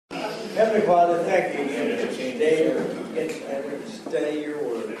Heavenly Father, thank you again for today to get together to study your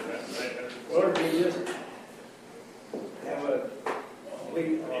word. Lord, we just have a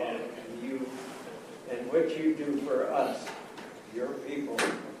complete awe of you and what you do for us, your people.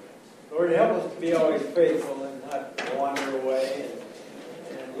 Lord, help us to be always faithful and not wander away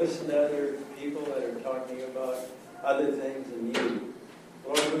and listen to other people that are talking about other things than you.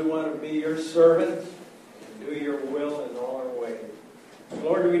 Lord, we want to be your servants and do your will in all our ways.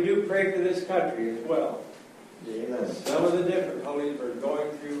 Lord, we do pray for this country as well. Amen. Some of the difficulties we're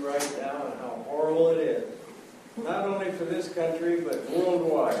going through right now and how horrible it is. Not only for this country, but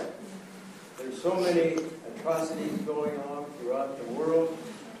worldwide. There's so many atrocities going on throughout the world.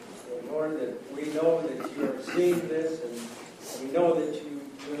 So Lord, that we know that you are seeing this, and we know that you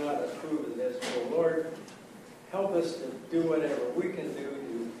do not approve of this. So Lord, help us to do whatever we can do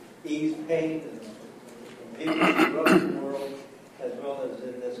to ease pain in people throughout the world, as well as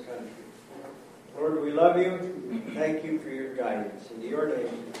in this country. Lord, we love you. Thank you for your guidance. In your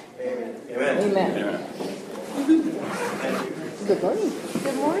name, amen. Amen. Amen. Thank you. Good morning.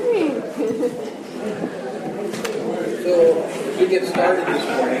 Good morning. So, we get started this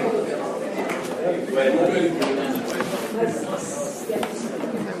morning.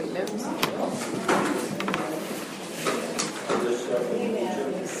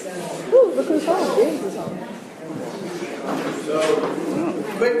 Ooh, look who's on. James is on. So,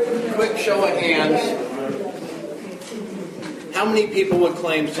 quick show of hands. How many people would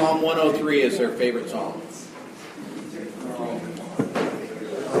claim Psalm 103 as their favorite psalm?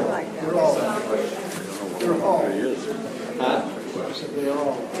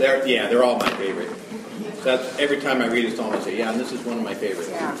 They're all my favorite. That's every time I read a psalm, I say, and this is one of my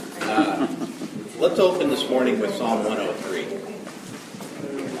favorites. Let's open this morning with Psalm 103.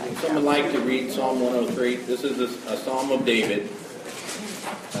 Would someone like to read Psalm 103? This is a Psalm of David.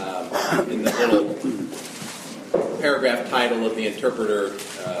 In the little paragraph title of the interpreter,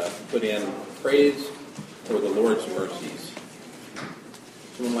 put in Praise for the Lord's Mercies.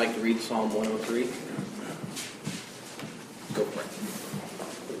 Someone like to read Psalm 103? Go for it.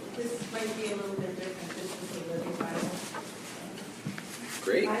 This might be a little bit different. This is the Living Bible.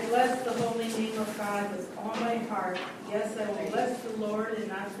 Great. I bless the holy name of God with all my heart. Yes, I will bless the Lord and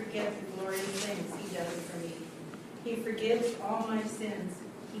not forget the glorious things he does for me. He forgives all my sins.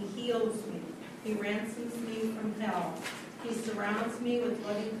 He heals me. He ransoms me from hell. He surrounds me with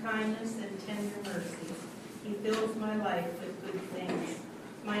loving kindness and tender mercies. He fills my life with good things.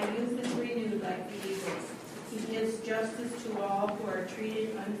 My youth is renewed like the eagles. He gives justice to all who are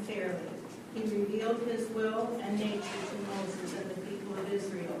treated unfairly. He revealed his will and nature to Moses and the people of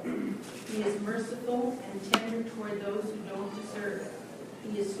Israel. He is merciful and tender toward those who don't deserve it.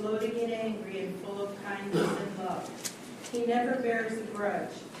 He is slow to get angry and full of kindness and love. He never bears a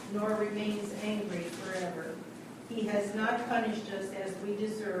grudge, nor remains angry forever. He has not punished us as we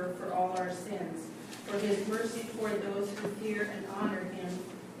deserve for all our sins. For his mercy toward those who fear and honor him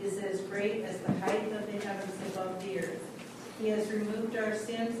is as great as the height of the heavens above the earth. He has removed our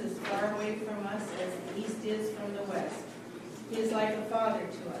sins as far away from us as the east is from the west. He is like a father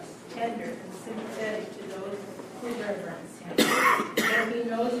to us, tender and sympathetic to those who reverence him. For he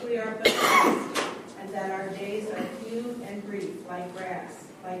knows we are but dust, and that our days are few and brief, like grass,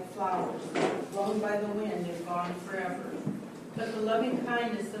 like flowers, blown by the wind and gone forever. But the loving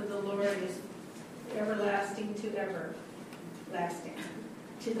kindness of the Lord is everlasting to everlasting,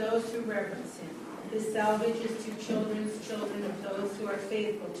 to those who reverence him. His salvage is to children's children of those who are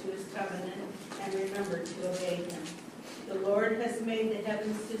faithful to his covenant and remember to obey him. The Lord has made the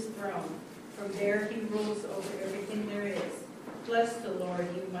heavens his throne. From there he rules over everything there is. Bless the Lord,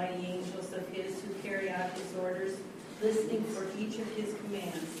 you mighty angels of his who carry out his orders, listening for each of his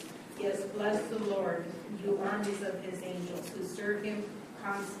commands. Yes, bless the Lord, you armies of his angels who serve him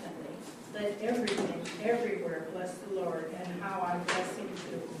constantly. Let everything, everywhere, bless the Lord, and how I bless him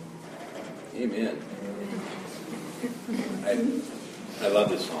too. Amen. I love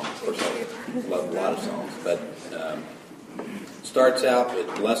this song. Of course, I love a lot of songs, but it starts out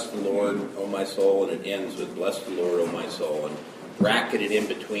with "Bless the Lord, O my soul," and it ends with "Bless the Lord, O my soul." And bracketed in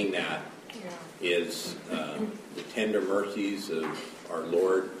between that is the tender mercies of our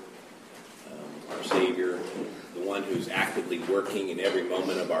Lord, our Savior, the one who's actively working in every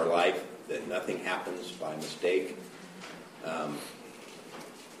moment of our life, that nothing happens by mistake.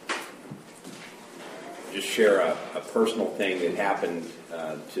 Just share a personal thing that happened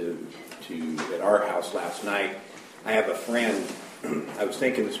at our house last night. I have a friend, I was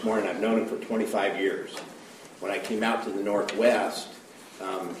thinking this morning, I've known him for 25 years. When I came out to the Northwest,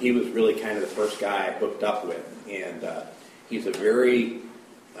 he was really kind of the first guy I hooked up with. And he's a very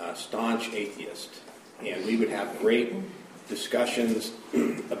staunch atheist, and we would have great discussions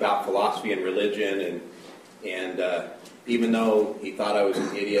about philosophy and religion, and even though he thought I was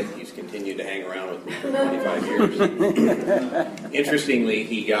an idiot, he's continued to hang around with me for 25 years. Interestingly,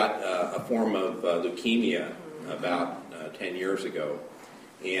 he got a form of leukemia about 10 years ago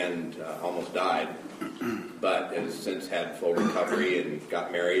and almost died, but has since had full recovery and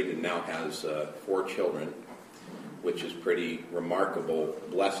got married and now has 4 children, which is pretty remarkable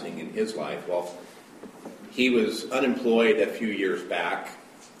blessing in his life. Well, he was unemployed a few years back,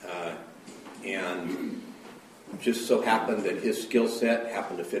 and just so happened that his skill set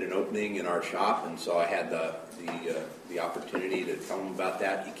happened to fit an opening in our shop, and so I had the opportunity to tell him about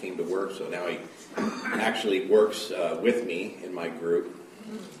that. He came to work, so now he actually works with me in my group,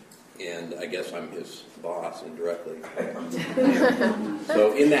 and I guess I'm his boss indirectly.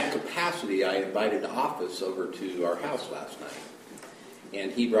 So in that capacity, I invited the office over to our house last night,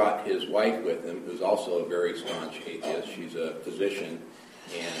 and he brought his wife with him, who's also a very staunch atheist. She's a physician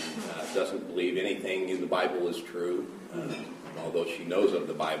and doesn't believe anything in the Bible is true, although she knows of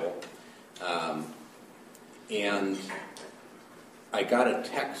the Bible. And I got a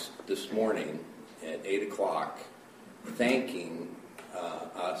text this morning at 8 o'clock thanking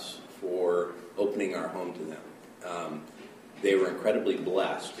us for opening our home to them. They were incredibly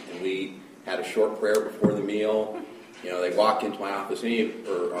blessed, and we had a short prayer before the meal. You know, they walked into my office,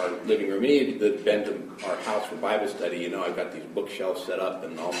 or our living room. Any that have been to our house for Bible study, you know, I've got these bookshelves set up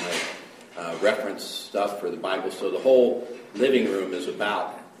and all my reference stuff for the Bible. So the whole living room is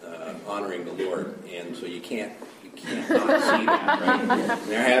about honoring the Lord, and so you can't not see that, right?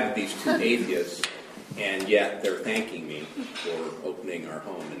 And I have these 2 atheists, and yet they're thanking me for opening our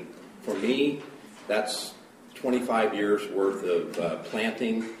home. And for me, that's 25 years worth of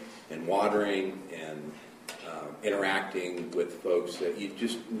planting and watering and interacting with folks that you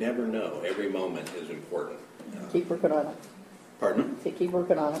just never know. Every moment is important. Keep working on it. Pardon? Say, keep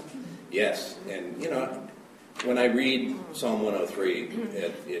working on it. Yes, and you know, when I read Psalm 103,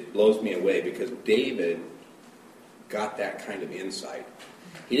 it blows me away because David got that kind of insight.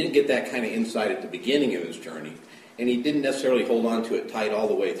 He didn't get that kind of insight at the beginning of his journey, and he didn't necessarily hold on to it tight all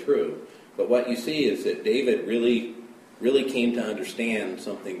the way through. But what you see is that David really came to understand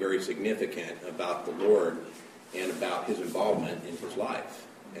something very significant about the Lord and about his involvement in his life,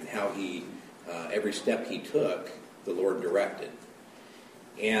 and how he, every step he took, the Lord directed.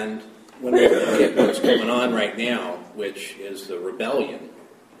 And when we look at what's going on right now, which is the rebellion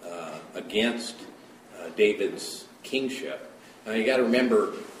against David's kingship, now you got to remember,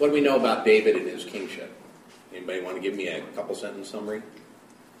 what do we know about David and his kingship? Anybody want to give me a couple sentence summary?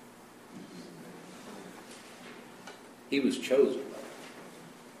 He was chosen,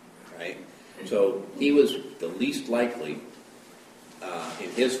 right? So he was the least likely in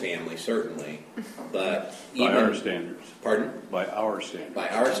his family, certainly, but even... By our standards. Pardon? By our standards. By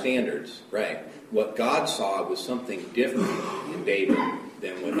our standards, right. What God saw was something different in David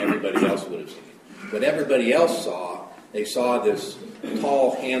than what everybody else would have seen. What everybody else saw, they saw this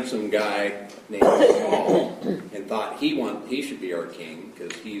tall, handsome guy named Saul and thought he should be our king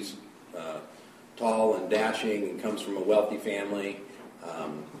because he's tall and dashing and comes from a wealthy family.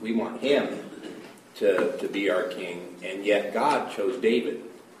 We want him to be our king, and yet God chose David,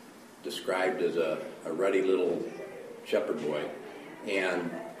 described as a ruddy little shepherd boy, and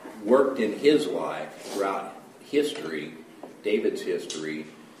worked in his life throughout history, David's history,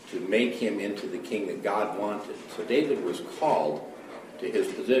 to make him into the king that God wanted. So David was called to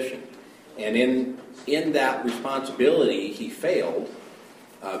his position, and in that responsibility, he failed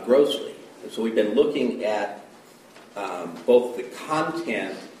grossly. And so we've been looking at both the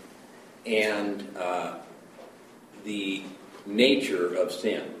content and the nature of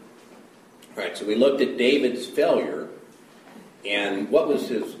sin. All right, so we looked at David's failure, and what was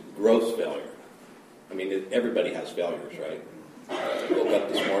his gross failure? I mean, everybody has failures, right? I woke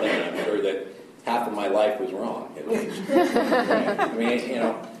up this morning, and I'm sure that half of my life was wrong, at least. Right? I mean, you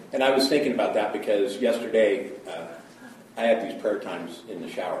know, and I was thinking about that because yesterday I had these prayer times in the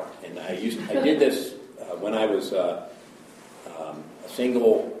shower, and I did this when I was a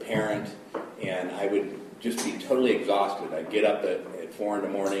single parent, and I would just be totally exhausted. I'd get up at 4 in the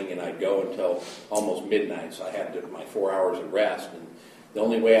morning, and I'd go until almost midnight, so I had my 4 hours of rest. And the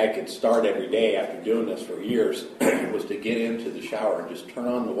only way I could start every day after doing this for years was to get into the shower and just turn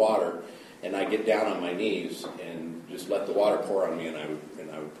on the water, and I'd get down on my knees and just let the water pour on me, and I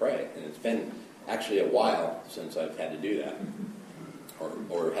would pray. And it's been actually a while since I've had to do that,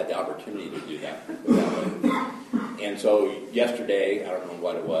 or had the opportunity to do that. And so yesterday, I don't know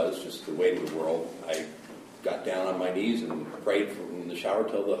what it was, just the weight of the world, I got down on my knees and prayed from the shower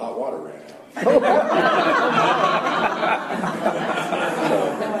till the hot water ran out.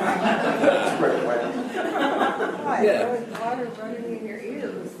 Water running in your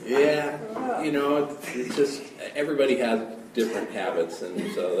ears. Yeah, it's just everybody has different habits,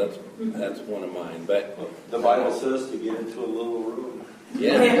 and so that's one of mine. But The Bible says to get into a little room.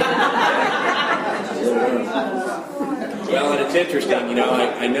 yeah. Well, and it's interesting,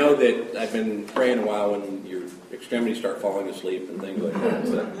 I know that I've been praying a while when your extremities start falling asleep and things like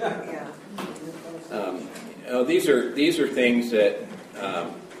that. But, these are things that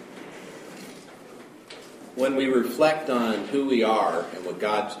when we reflect on who we are and what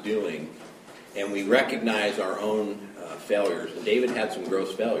God's doing, and we recognize our own failures. And David had some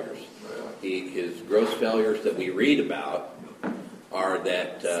gross failures. His gross failures that we read about are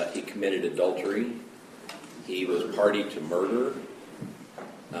that he committed adultery. He was party to murder.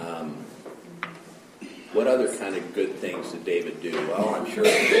 What other kind of good things did David do? Well, I'm sure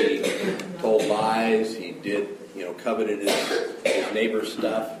he told lies. He did, coveted his neighbor's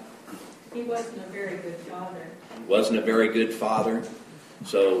stuff. He wasn't a very good father. Wasn't a very good father.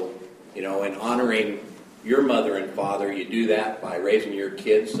 So, in honoring your mother and father, you do that by raising your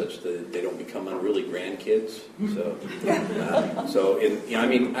kids such that they don't become unruly grandkids. I'm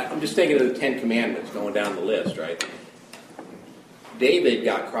just thinking of the Ten Commandments going down the list, right? David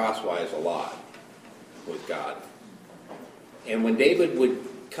got crosswise a lot with God. And when David would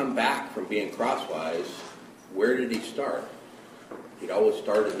come back from being crosswise, where did he start? He'd always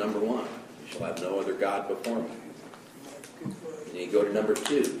start at number 1. You shall have no other God before me. And he'd go to number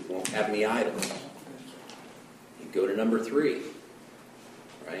 2. Won't have any idols. He'd go to number 3.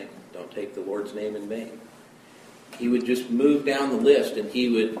 Right? Don't take the Lord's name in vain. He would just move down the list, and he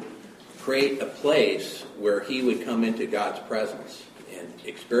would create a place where he would come into God's presence and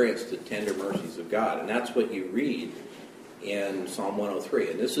experience the tender mercies of God. And that's what you read in Psalm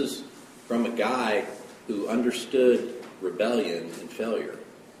 103. And this is from a guy who understood rebellion and failure.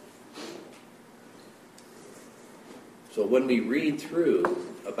 So when we read through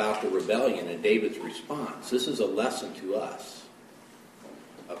about the rebellion and David's response, this is a lesson to us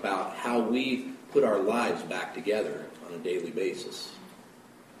about how we put our lives back together on a daily basis.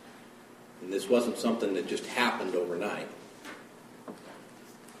 And this wasn't something that just happened overnight.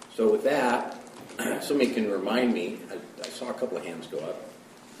 So with that, somebody can remind me, I saw a couple of hands go up.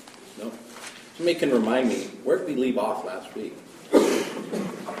 No? Somebody can remind me, where did we leave off last week?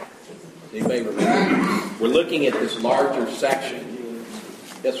 Anybody remember? We're looking at this larger section.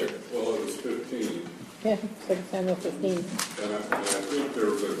 Yes, sir. Well, it was 15. Yeah, 2 Samuel 15. And I think there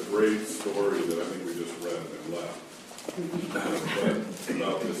was a great story that I think we just read and left. But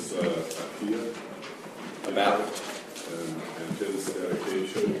about this Atiyah. About? And his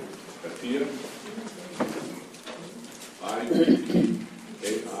dedication. Atiyah.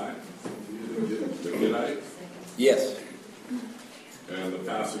 I-A-I. The Gittite. Yes. And the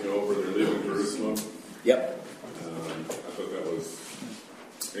passing over, they're leaving Jerusalem. Yep. I thought that was...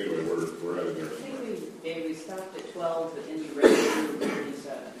 Anyway, we're headed there. Maybe we stopped at 12, but then you read through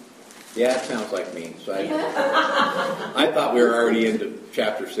 37. Yeah, it sounds like me. So I thought we were already into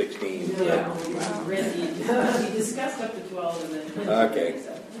chapter 16. No, Yeah. we discussed up to 12 and then... Okay,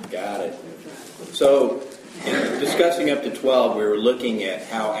 got it. So, discussing up to 12, we were looking at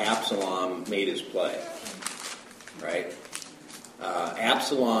how Absalom made his play. Right?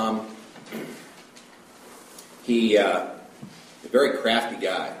 Absalom, he... a very crafty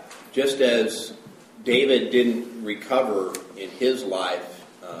guy. Just as David didn't recover in his life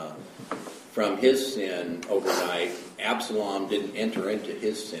from his sin overnight, Absalom didn't enter into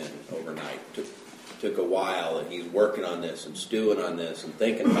his sin overnight. Took a while, and he's working on this and stewing on this and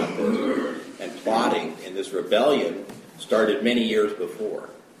thinking about this and plotting. And this rebellion started many years before.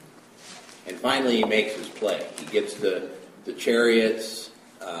 And finally he makes his play. He gets the chariots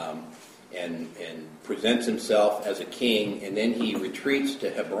and presents himself as a king, and then he retreats to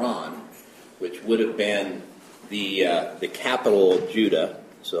Hebron, which would have been the capital of Judah.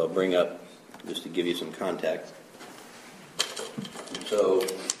 So I'll bring up, just to give you some context. So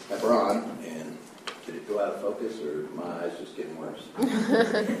Hebron, and did it go out of focus, or my eyes just getting worse? Yeah, it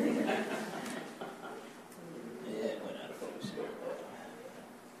went out of focus a little bit.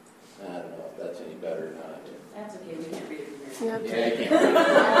 I don't know if that's any better or not. That's okay, we can't read it from here. Yeah, I can't read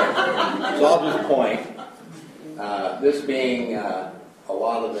it. So I'll just point, this being a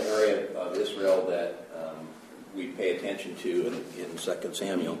lot of the area of Israel that we pay attention to in 2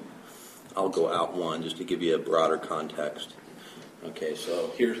 Samuel. I'll go out one just to give you a broader context. Okay,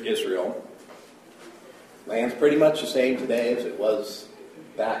 so here's Israel. Land's pretty much the same today as it was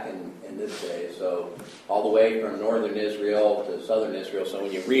back in this day. So all the way from northern Israel to southern Israel. So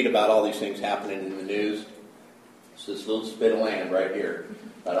when you read about all these things happening in the news, it's this little spit of land right here,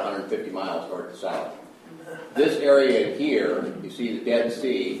 about 150 miles north to south. This area here, you see the Dead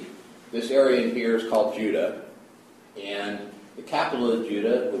Sea. This area in here is called Judah. And the capital of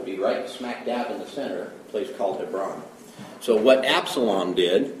Judah would be right smack dab in the center, a place called Hebron. So what Absalom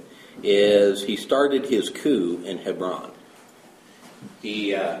did is he started his coup in Hebron.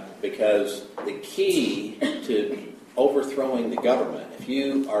 Because the key to overthrowing the government, if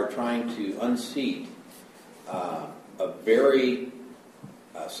you are trying to unseat a very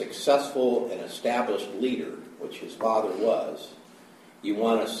successful and established leader, which his father was, you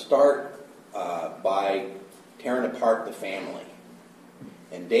want to start by tearing apart the family.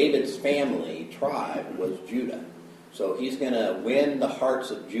 And David's family tribe was Judah. So he's going to win the hearts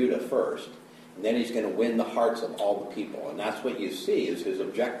of Judah first, and then he's going to win the hearts of all the people. And that's what you see is his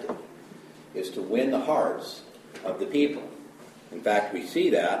objective, is to win the hearts of the people. In fact, we see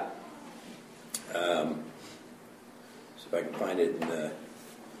that. See if I can find it in the...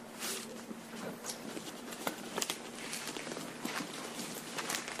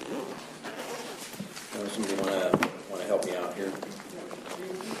 Somebody want to help me out here?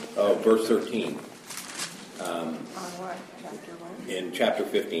 Oh, verse 13. In chapter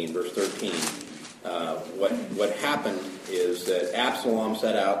 15, verse 13, what happened is that Absalom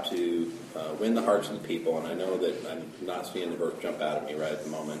set out to win the hearts of the people, and I know that I'm not seeing the verse jump out at me right at the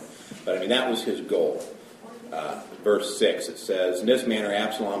moment, but I mean that was his goal. Verse 6, it says, "In this manner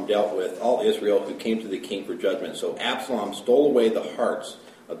Absalom dealt with all Israel who came to the king for judgment. So Absalom stole away the hearts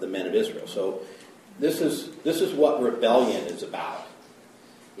of the men of Israel." So this is what rebellion is about.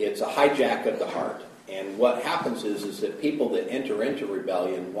 It's a hijack of the heart. And what happens is that people that enter into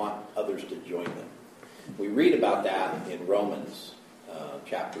rebellion want others to join them. We read about that in Romans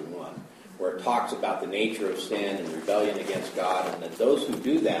chapter 1, where it talks about the nature of sin and rebellion against God, and that those who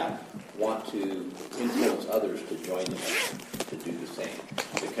do that want to influence others to join them to do the same,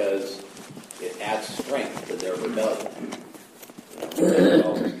 because it adds strength to their rebellion.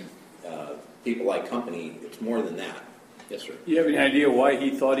 People like company, it's more than that. Yes, sir. Do you have any idea why he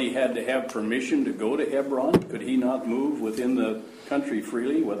thought he had to have permission to go to Hebron? Could he not move within the country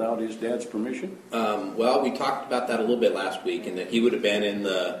freely without his dad's permission? Well, we talked about that a little bit last week, and that he would have been in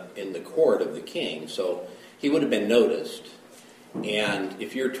the court of the king, so he would have been noticed. And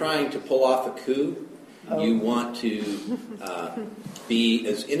if you're trying to pull off a coup, you want to be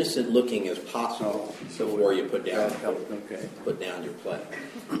as innocent looking as possible before you put down your play.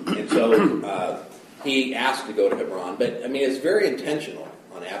 And so he asked to go to Hebron, but I mean it's very intentional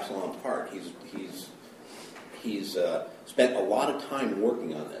on Absalom's part. He's spent a lot of time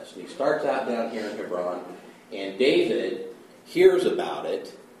working on this. And he starts out down here in Hebron, and David hears about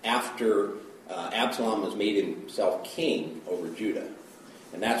it after Absalom has made himself king over Judah.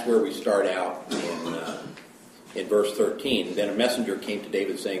 And that's where we start out in verse 13. "Then a messenger came to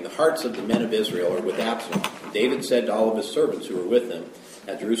David saying, 'The hearts of the men of Israel are with Absalom.' And David said to all of his servants who were with him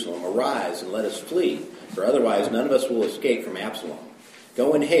at Jerusalem, 'Arise and let us flee, for otherwise none of us will escape from Absalom.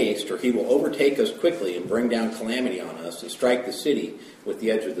 Go in haste, or he will overtake us quickly and bring down calamity on us and strike the city with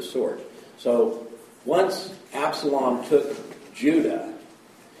the edge of the sword.'" So once Absalom took Judah,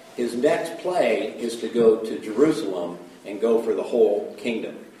 his next play is to go to Jerusalem and go for the whole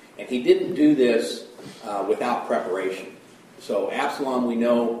kingdom. And he didn't do this without preparation. So Absalom, we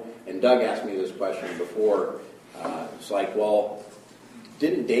know, and Doug asked me this question before, it's like, well,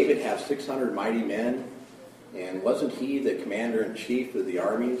 didn't David have 600 mighty men? And wasn't he the commander-in-chief of the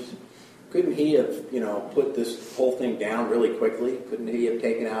armies? Couldn't he have, put this whole thing down really quickly? Couldn't he have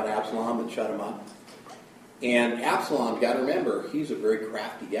taken out Absalom and shut him up? And Absalom, got to remember, he's a very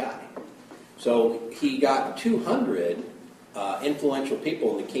crafty guy. So he got 200 influential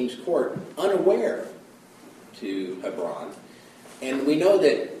people in the king's court unaware to Hebron. And we know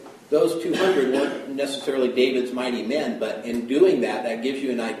that those 200 weren't necessarily David's mighty men, but in doing that, that gives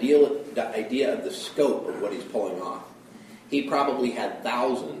you an idea of the scope of what he's pulling off. He probably had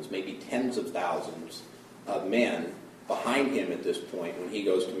thousands, maybe tens of thousands of men behind him at this point when he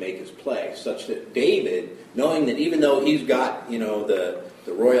goes to make his play, such that David, knowing that even though he's got, the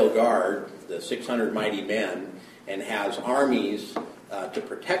royal guard, the 600 mighty men, and has armies to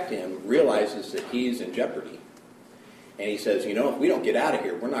protect him, realizes that he's in jeopardy. And he says, if we don't get out of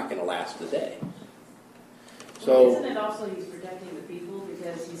here, we're not going to last the day. So, isn't it also he's protecting the people,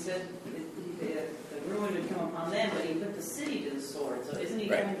 because he said the ruin would come upon them, but he put the city to the sword. So isn't he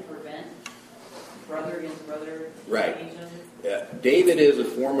trying to prevent brother against brother right. each other? David is a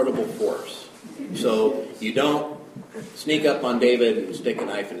formidable force. So you don't sneak up on David and stick a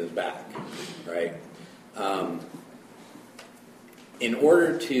knife in his back, right? In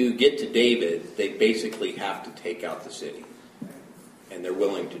order to get to David, they basically have to take out the city. And they're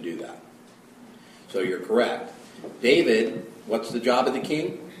willing to do that. So you're correct. David, what's the job of the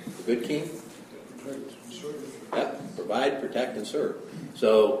king? The good king? Yep. Provide, protect, and serve.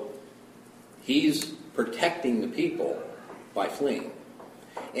 So he's protecting the people by fleeing.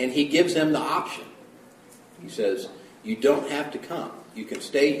 And he gives them the option. He says, you don't have to come. You can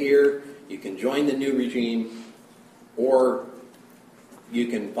stay here, you can join the new regime, or you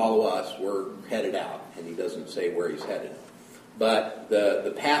can follow us. We're headed out. And he doesn't say where he's headed. But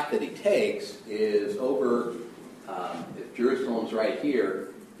the path that he takes is over, if Jerusalem's right here,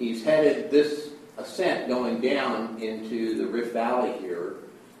 he's headed this ascent going down into the Rift Valley here,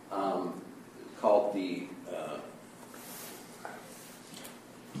 called the,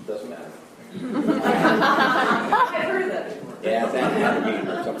 doesn't matter. I've heard that before. Yeah, it's Anarchy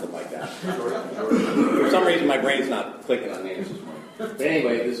or something like that. For some reason, my brain's not clicking on names this morning. But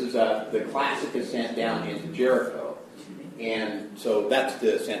anyway, this is the classic ascent down into Jericho. And so that's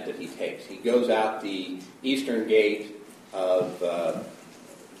the ascent that he takes. He goes out the eastern gate of the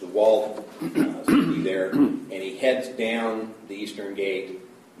walled city there, and he heads down the eastern gate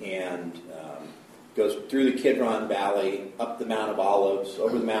and goes through the Kidron Valley, up the Mount of Olives,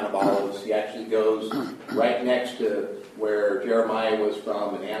 over the Mount of Olives. He actually goes right next to where Jeremiah was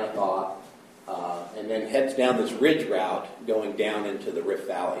from in Anathoth, and then heads down this ridge route going down into the Rift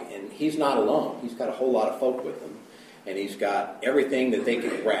Valley. And he's not alone. He's got a whole lot of folk with him, and he's got everything that they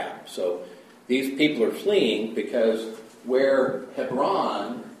can grab. So these people are fleeing because where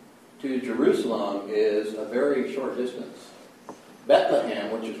Hebron to Jerusalem is a very short distance.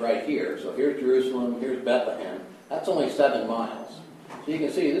 Bethlehem, which is right here, so here's Jerusalem, here's Bethlehem, that's only 7 miles. So you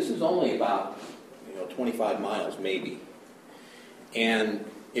can see this is only about 25 miles maybe. And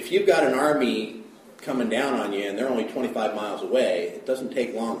if you've got an army coming down on you and they're only 25 miles away, it doesn't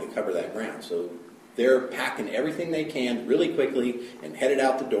take long to cover that ground. So they're packing everything they can really quickly and headed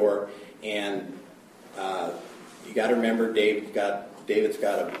out the door. And you got to remember, David's got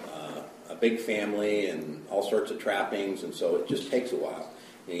a big family and all sorts of trappings, and so it just takes a while.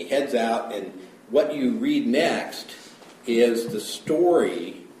 And he heads out, and what you read next is the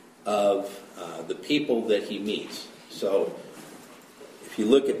story of the people that he meets. So if you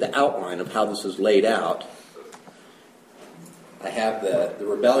look at the outline of how this is laid out, I have the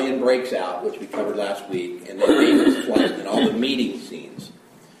rebellion breaks out, which we covered last week, and then David's flight and all the meeting scenes.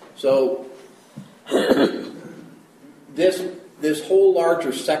 So this whole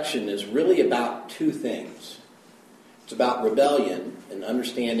larger section is really about two things. It's about rebellion and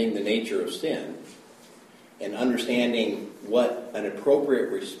understanding the nature of sin and understanding what an appropriate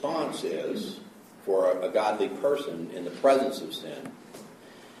response is for a godly person in the presence of sin.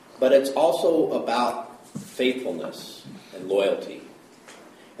 But it's also about faithfulness and loyalty.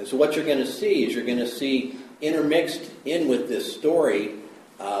 And so what you're going to see is you're going to see intermixed in with this story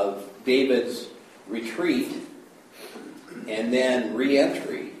of David's retreat and then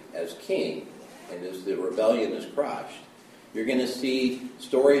re-entry as king, and as the rebellion is crushed, you're going to see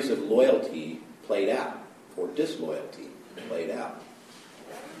stories of loyalty played out, or disloyalty played out.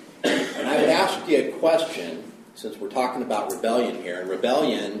 And I would ask you a question, since we're talking about rebellion here, and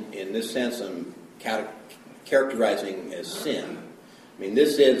rebellion, in this sense, I'm characterizing as sin. I mean,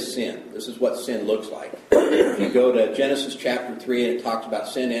 this is sin. This is what sin looks like. If you go to Genesis chapter 3, and it talks about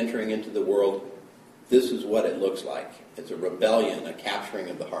sin entering into the world, this is what it looks like. It's a rebellion, a capturing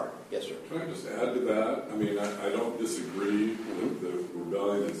of the heart. Yes, sir? Can I just add to that? I mean, I don't disagree with the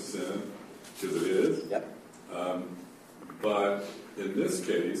rebellion is sin, because it is. Yep. But in this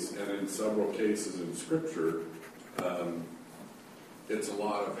case, and in several cases in Scripture, it's a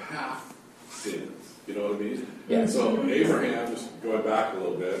lot of half sins. You know what I mean? Yes. So Abraham, just going back a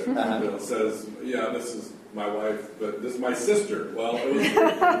little bit, says, yeah, this is my wife, but this is my sister. Well,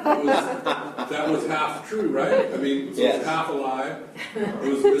 that was half true, right? I mean, so it's half a lie. It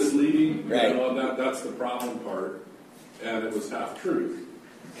was misleading. Right. And that's the problem part. And it was half truth.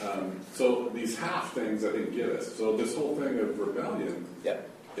 So these half things, I think, get us. So this whole thing of rebellion,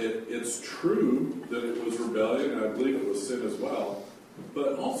 it's true that it was rebellion, and I believe it was sin as well.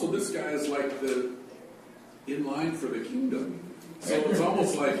 But also this guy is like in line for the kingdom. So it's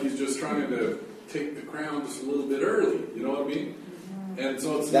almost like he's just trying to take the crown just a little bit early. You know what I mean? And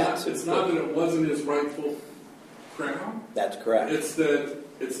so it's not that it wasn't his rightful crown. That's correct. It's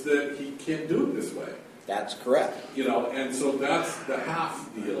that he can't do it this way. That's correct. And so that's the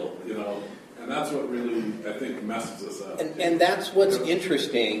half deal, and that's what really, I think, messes us up. And that's what's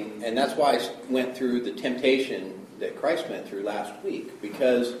interesting, and that's why I went through the temptation that Christ went through last week,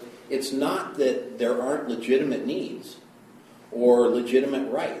 because it's not that there aren't legitimate needs or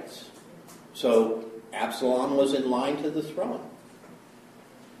legitimate rights. So Absalom was in line to the throne.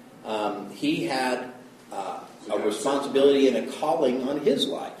 He had a responsibility and a calling on his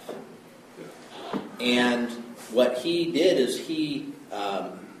life. And what he did is he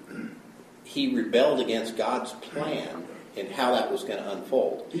rebelled against God's plan and how that was going to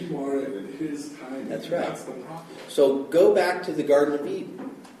unfold. He wanted it in his time. That's right. That's the problem. So go back to the Garden of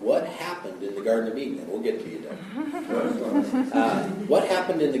Eden. What happened in the Garden of Eden? And we'll get to you, Doug. What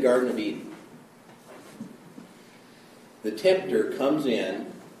happened in the Garden of Eden? The tempter comes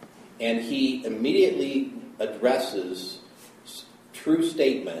in and he immediately addresses true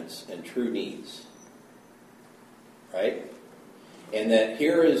statements and true needs. Right? And that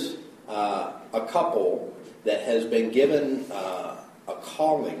here is a couple that has been given a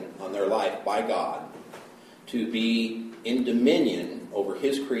calling on their life by God to be in dominion over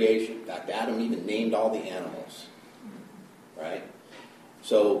his creation. In fact, Adam even named all the animals. Right?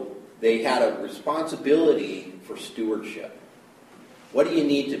 So they had a responsibility for stewardship. What do you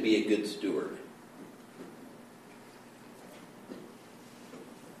need to be a good steward?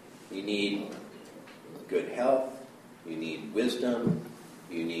 You need good health. You need wisdom.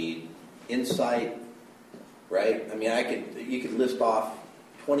 You need insight. Right? I mean, you could list off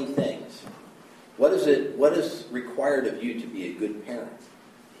 20 things. What is required of you to be a good parent?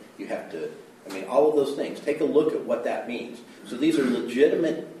 You have to, all of those things. Take a look at what that means. So these are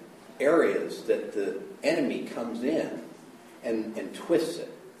legitimate areas that the enemy comes in and twists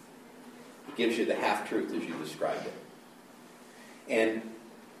it. It gives you the half-truth as you described it. And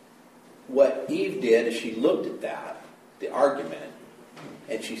what Eve did is she looked at that, the argument,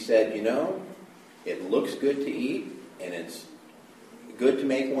 and she said, it looks good to eat, and it's good to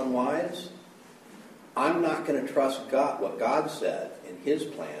make one wise. I'm not going to trust God, what God said in his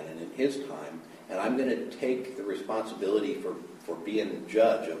plan and in his time, and I'm going to take the responsibility for being the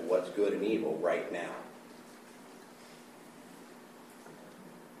judge of what's good and evil right now.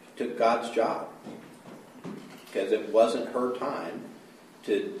 She took God's job because it wasn't her time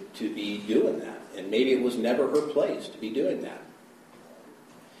to be doing that. And maybe it was never her place to be doing that.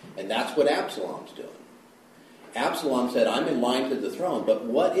 And that's what Absalom's doing. Absalom said, I'm in line to the throne, but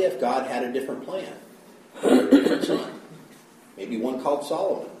what if God had a different plan? Or a different son? Maybe one called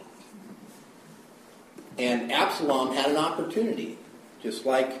Solomon. And Absalom had an opportunity, just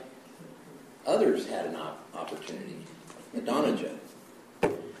like others had an opportunity, Adonijah,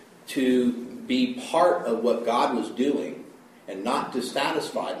 to be part of what God was doing and not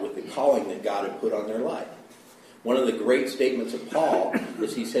dissatisfied with the calling that God had put on their life. One of the great statements of Paul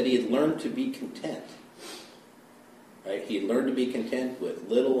is he said he had learned to be content. Right? He had learned to be content with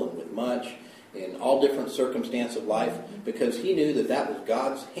little and with much in all different circumstances of life because he knew that was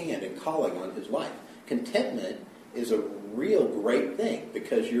God's hand and calling on his life. Contentment is a real great thing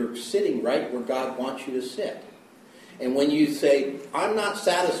because you're sitting right where God wants you to sit. And when you say, I'm not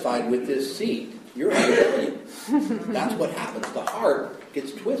satisfied with this seat, you're in rebellion. That's what happens. The heart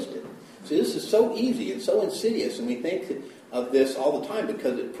gets twisted. See, this is so easy and so insidious, and we think of this all the time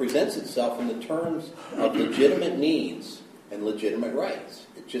because it presents itself in the terms of legitimate needs and legitimate rights.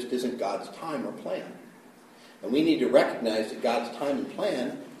 It just isn't God's time or plan. And we need to recognize that God's time and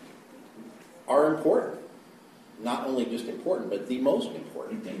plan are important. Not only just important, but the most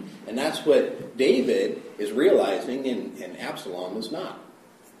important thing. And that's what David is realizing, and Absalom is not.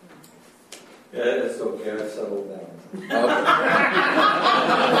 Yeah, it's okay. I've settled down. Okay.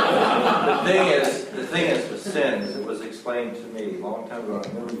 The thing is with sin, as it was explained to me a long time ago,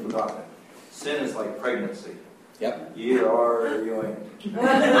 I've never forgotten it. Sin is like pregnancy. Yep. You either are or you ain't.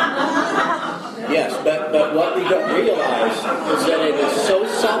 Yes, but what we don't realize is that it is so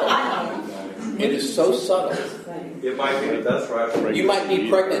subtle. It is so subtle. It might be, but that's right. You might be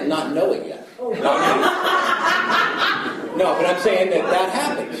pregnant and not know it yet. No, but I'm saying that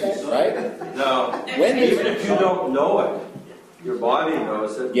happens, right? No. Even if you don't know it, your body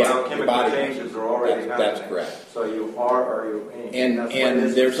knows that biochemical changes are already happening. That's correct. So you are or you ain't.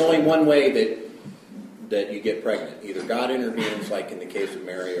 And there's only one way that you get pregnant. Either God intervenes, like in the case of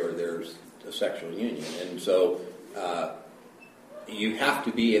Mary, or there's a sexual union. And so you have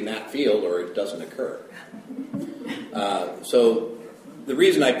to be in that field or it doesn't occur. So the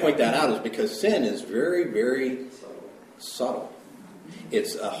reason I point that out is because sin is very, very subtle.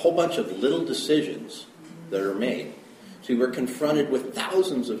 It's a whole bunch of little decisions that are made. See, we're confronted with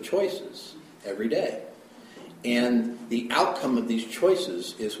thousands of choices every day. And the outcome of these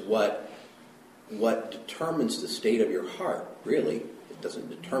choices is what determines the state of your heart, really. It doesn't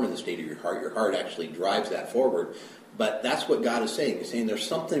determine the state of your heart. Your heart actually drives that forward. But that's what God is saying. He's saying there's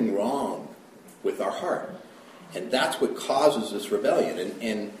something wrong with our heart. And that's what causes this rebellion.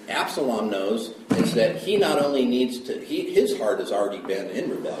 And Absalom knows is that he not only needs to, his heart has already been in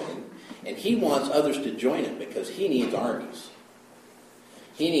rebellion, and he wants others to join him because he needs armies.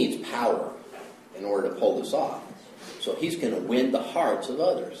 He needs power in order to pull this off. So he's going to win the hearts of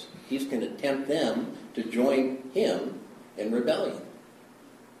others. He's going to tempt them to join him in rebellion.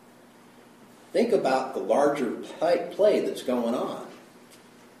 Think about the larger play that's going on.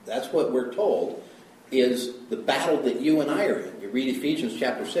 That's what we're told is the battle that you and I are in. You read Ephesians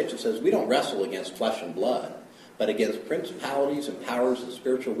chapter 6, it says, we don't wrestle against flesh and blood, but against principalities and powers and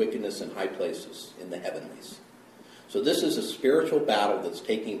spiritual wickedness in high places in the heavenlies. So this is a spiritual battle that's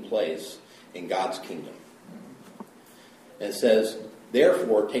taking place in God's kingdom. And it says,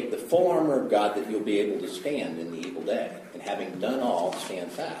 therefore, take the full armor of God that you'll be able to stand in the evil day. And having done all,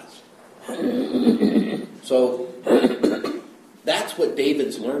 stand fast. So, that's what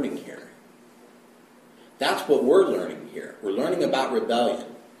David's learning here. That's what we're learning here. We're learning about rebellion.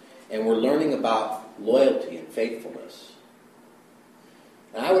 And we're learning about loyalty and faithfulness.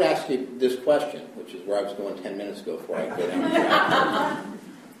 And I would ask you this question, which is where I was going 10 minutes ago before I go down the track.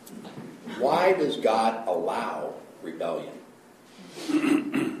 Why does God allow rebellion?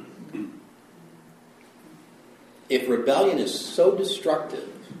 If rebellion is so destructive,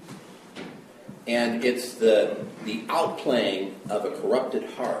 and it's the outplaying of a corrupted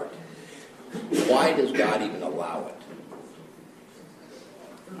heart, why does God even allow it?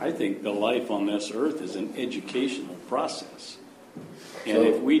 I think the life on this earth is an educational process. And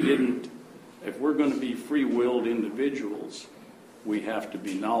if we're going to be free-willed individuals, we have to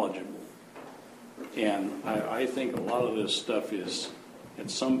be knowledgeable. And I think a lot of this stuff is,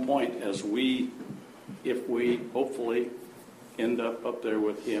 at some point, if we hopefully end up there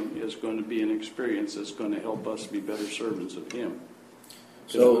with him, is going to be an experience that's going to help us be better servants of him.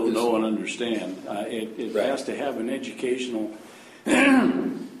 So we'll know and understand. It right. has to have an educational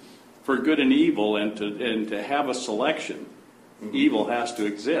for good and evil, and to have a selection. Mm-hmm. Evil has to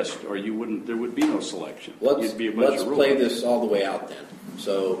exist, or there would be no selection. Let's play this all the way out then.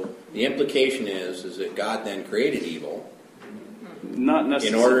 So the implication is that God then created evil, not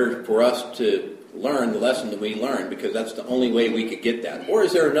necessarily, in order for us to learn the lesson that we learned, because that's the only way we could get that. Or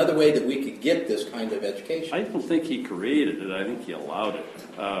is there another way that we could get this kind of education? I don't think he created it. I think he allowed it.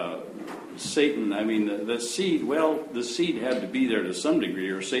 Satan, I mean, the seed had to be there to some degree,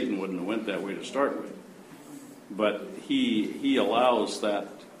 or Satan wouldn't have went that way to start with. But he allows that,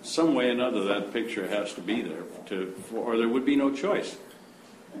 some way or another, that picture has to be there, or there would be no choice.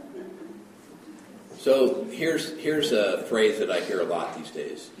 So here's a phrase that I hear a lot these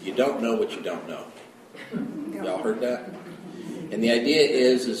days. You don't know what you don't know. Y'all heard that? And the idea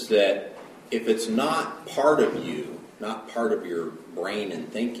is that if it's not part of you, not part of your brain and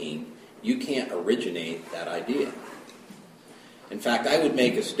thinking, you can't originate that idea. In fact, I would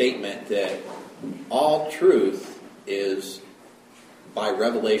make a statement that all truth is by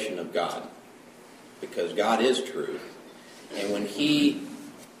revelation of God, because God is truth. And when he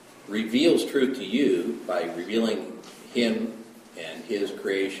reveals truth to you by revealing him and his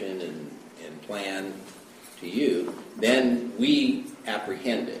creation and plan to you, then we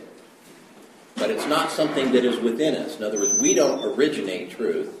apprehend it. But it's not something that is within us. In other words, we don't originate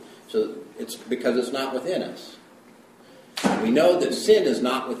truth, so it's because it's not within us. We know that sin is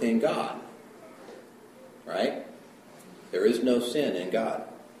not within God. Right? There is no sin in God.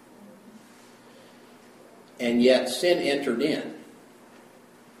 And yet sin entered in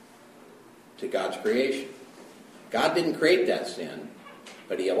to God's creation. God didn't create that sin,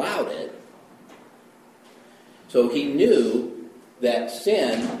 but he allowed it. So he knew that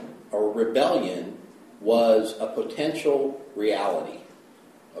sin or rebellion was a potential reality,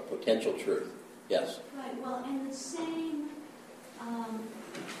 a potential truth. Yes? Right, well, and the same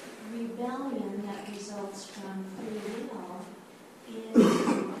rebellion that results from free will is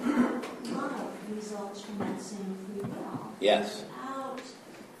love results from that same free will. Yes. Without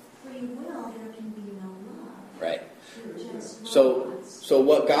free will, there can be no love. Right. Just So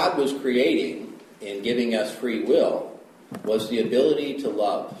what God was creating in giving us free will was the ability to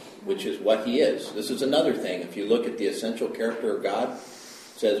love, which is what he is. This is another thing. If you look at the essential character of God, it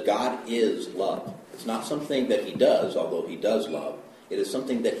says God is love. It's not something that he does, although he does love. It is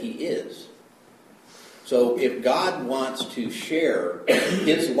something that he is. So if God wants to share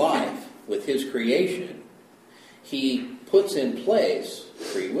his life with his creation, he puts in place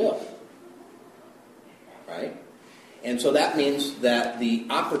free will. Right? And so that means that the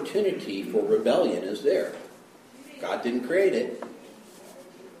opportunity for rebellion is there. God didn't create it,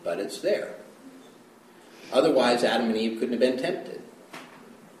 but it's there. Otherwise, Adam and Eve couldn't have been tempted.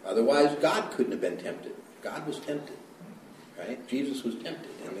 Otherwise, God couldn't have been tempted. God was tempted, right? Jesus was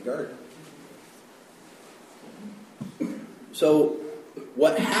tempted in the garden. So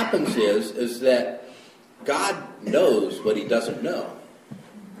what happens is that God knows what he doesn't know.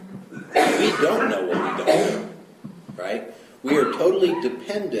 We don't know what we don't know, right? We are totally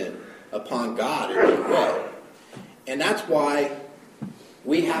dependent upon God in that way. And that's why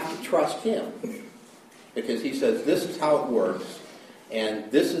we have to trust him. Because he says, this is how it works,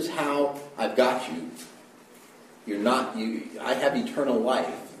 and this is how I've got you. I have eternal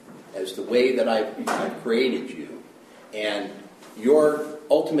life as the way that I've created you. And your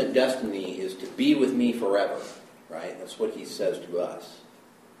ultimate destiny is to be with me forever, right? That's what he says to us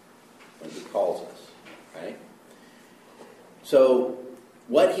when he calls us, right? So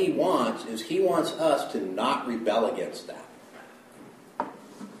what he wants is he wants us to not rebel against that.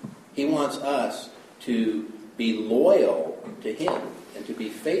 He wants us to be loyal to him and to be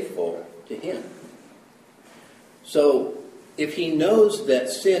faithful to him. So if he knows that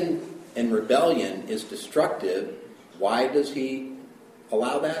sin and rebellion is destructive, why does he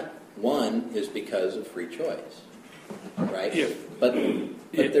allow that? One is because of free choice, right? But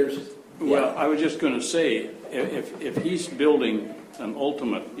there's... Well, I was just going to say, if he's building an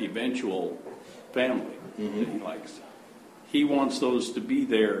ultimate eventual family that he likes, he wants those to be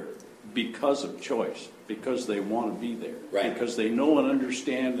there because of choice, because they want to be there, right? Because they know and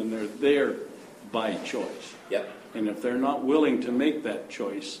understand, and they're there by choice. Yep. And if they're not willing to make that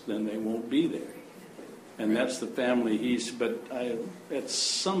choice, then they won't be there. And that's the family but at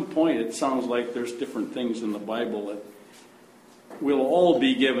some point it sounds like there's different things in the Bible that we'll all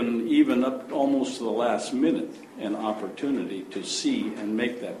be given, even up almost to the last minute, an opportunity to see and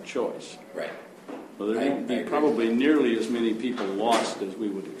make that choice. Right. So there won't be probably nearly as many people lost as we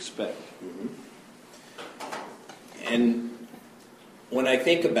would expect. And when I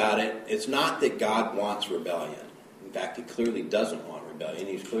think about it, it's not that God wants rebellion. In fact, he clearly doesn't want rebellion.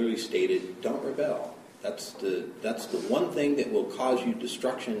 He's clearly stated, don't rebel. That's the one thing that will cause you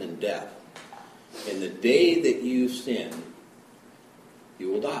destruction and death. And the day that you sin,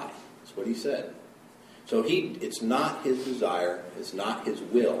 you will die. That's what he said. So it's not his desire, it's not his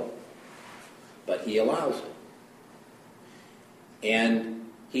will, but he allows it.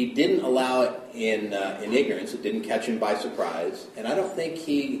 And he didn't allow it in ignorance. It didn't catch him by surprise. And I don't think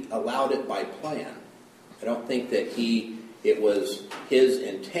he allowed it by plan. I don't think that it was his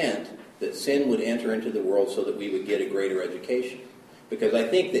intent that sin would enter into the world so that we would get a greater education. Because I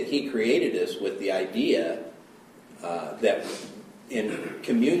think that he created us with the idea that in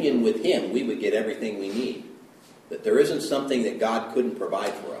communion with him, we would get everything we need. That there isn't something that God couldn't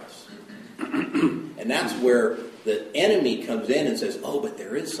provide for us. And that's where the enemy comes in and says, oh, but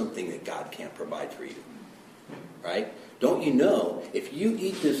there is something that God can't provide for you. Right? Don't you know, if you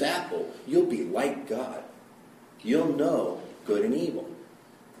eat this apple, you'll be like God. You'll know good and evil.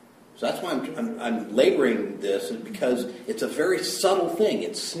 So that's why I'm laboring this, because it's a very subtle thing.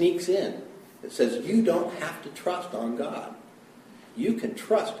 It sneaks in. It says you don't have to trust on God. You can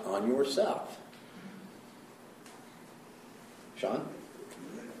trust on yourself. Sean?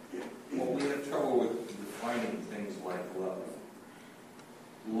 Well, we have trouble with defining things like love.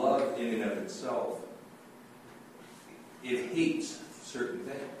 Love in and of itself, it hates certain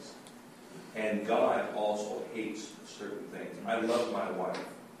things. And God also hates certain things. I love my wife.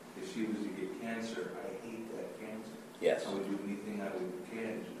 If she was to get cancer, I hate that cancer. Yes. I would do anything I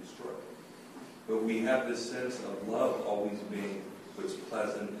can to destroy it. But we have this sense of love always being what's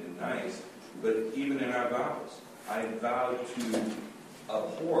pleasant and nice. But even in our vows, I vow to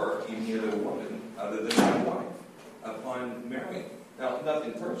abhor any other woman other than my wife upon marrying. Now,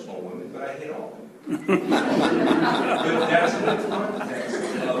 nothing personal, women, but I hate all women. But that's in the context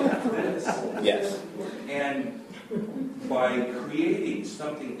of this. Yes. And by creating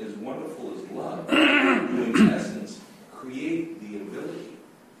something as wonderful as love, you in essence create the ability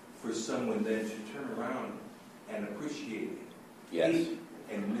for someone then to turn around and appreciate it, Yes. hate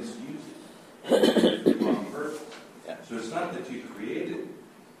and misuse it on purpose. Yeah. So it's not that you created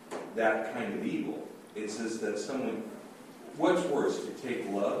that kind of evil. It's just that someone, what's worse, to take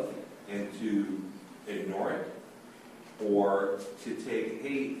love and to ignore it, or to take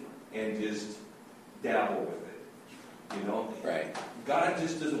hate and just dabble with it? You know? Right. God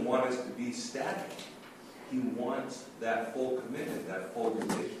just doesn't want us to be static. He wants that full commitment, that full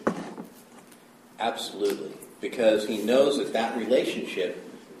relationship. Absolutely. Because he knows that relationship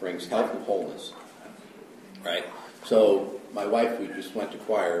brings health and wholeness. Right? So, my wife, we just went to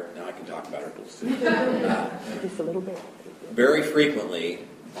choir. Now I can talk about her. Just a little bit. Very frequently,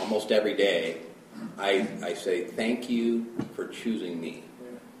 almost every day, I say, thank you for choosing me.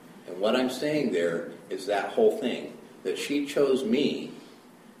 And what I'm saying there is that whole thing, that she chose me,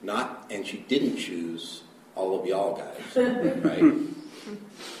 and she didn't choose all of y'all guys, right?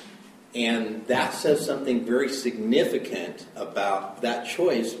 And that says something very significant about that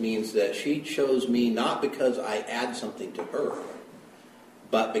choice. Means that she chose me not because I add something to her,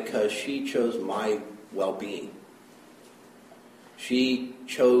 but because she chose my well-being. She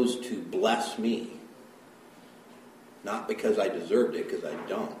chose to bless me, not because I deserved it, because I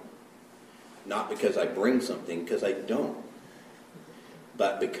don't. Not because I bring something, because I don't.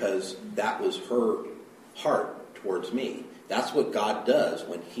 But because that was her heart towards me. That's what God does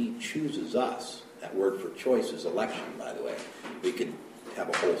when he chooses us. That word for choice is election, by the way. We could have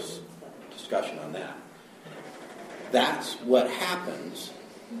a whole discussion on that. That's what happens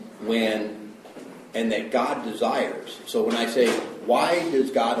and that God desires. So when I say, why does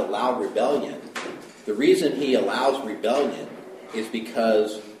God allow rebellion? The reason he allows rebellion is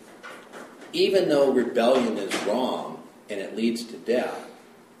because even though rebellion is wrong and it leads to death,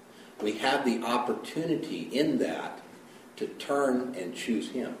 we have the opportunity in that to turn and choose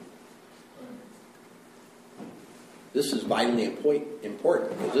him. This is vitally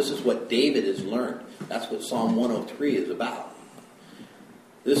important because this is what David has learned. That's what Psalm 103 is about.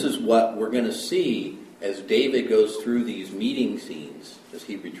 This is what we're going to see as David goes through these meeting scenes, as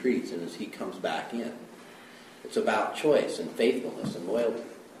he retreats and as he comes back in. It's about choice and faithfulness and loyalty.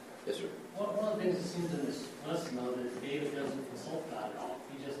 Yes, sir? One of the things that seems in this lesson, though, that David doesn't consult God at all.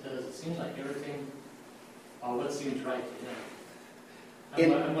 He just does, it seems like everything, what seems right to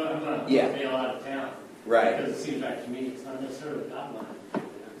him. I'm going to bail out of town. Right. Because it seems right to me. It's not necessarily God wanted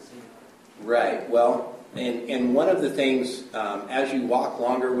it doesn't seem right. Well, and one of the things, as you walk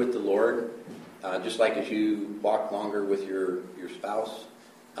longer with the Lord, just like as you walk longer with your spouse,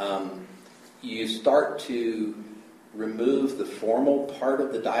 you start to remove the formal part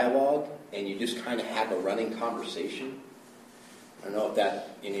of the dialogue and you just kind of have a running conversation. I don't know if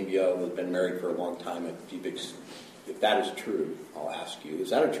that any of you have been married for a long time, if that is true, I'll ask you. Is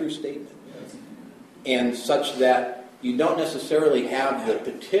that a true statement? Yes. And such that you don't necessarily have the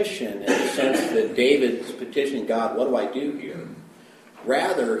petition in the sense that David's petitioning God, what do I do here?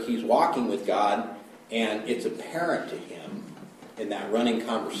 Rather, he's walking with God and it's apparent to him in that running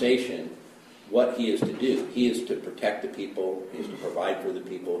conversation what he is to do. He is to protect the people, he is to provide for the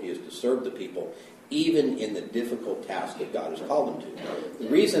people, he is to serve the people, even in the difficult task that God has called him to. The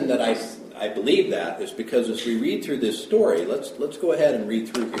reason that I believe that is because as we read through this story, let's go ahead and read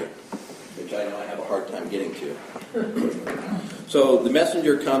through here, which I know I have a hard time getting to. So the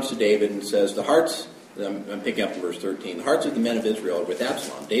messenger comes to David and says, I'm picking up from verse 13. The hearts of the men of Israel are with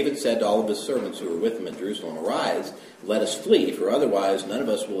Absalom. David said to all of his servants who were with him at Jerusalem, arise, let us flee, for otherwise none of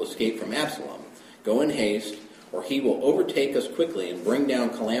us will escape from Absalom. Go in haste, or he will overtake us quickly and bring down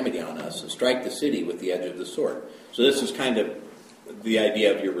calamity on us and strike the city with the edge of the sword. So this is kind of the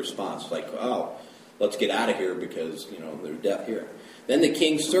idea of your response, like, oh, let's get out of here because, there's death here. Then the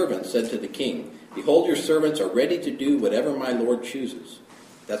king's servants said to the king, behold, your servants are ready to do whatever my lord chooses.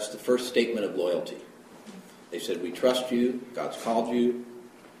 That's the first statement of loyalty. They said, we trust you, God's called you,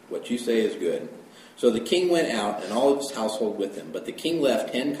 what you say is good. So the king went out and all of his household with him, but the king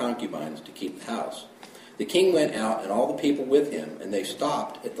left 10 concubines to keep the house. The king went out and all the people with him, and they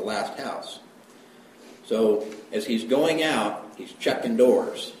stopped at the last house. So as he's going out, he's checking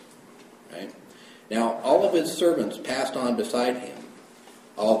doors. Right? Now all of his servants passed on beside him.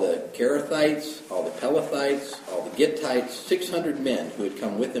 All the Kerethites, all the Pelethites, all the Gittites, 600 men who had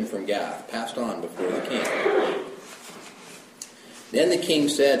come with him from Gath, passed on before the king. Then the king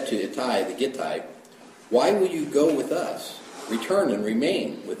said to Ittai the Gittite, why will you go with us? Return and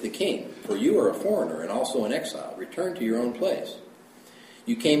remain with the king, for you are a foreigner and also an exile. Return to your own place.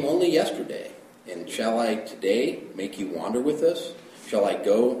 You came only yesterday, and shall I today make you wander with us? Shall I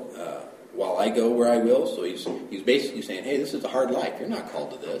go while I go where I will? So he's basically saying, hey, this is a hard life. You're not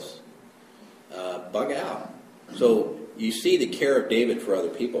called to this. Bug out. So you see the care of David for other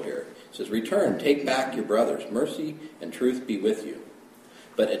people here. It says, return, take back your brothers. Mercy and truth be with you.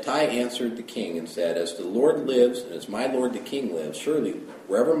 But Ittai answered the king and said, as the Lord lives, and as my lord the king lives, surely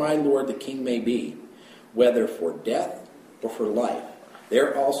wherever my lord the king may be, whether for death or for life,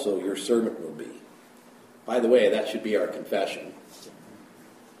 there also your servant will be. By the way, that should be our confession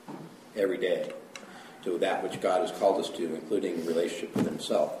every day to that which God has called us to, including relationship with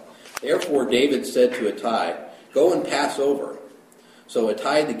himself. Therefore David said to Ittai, go and pass over. So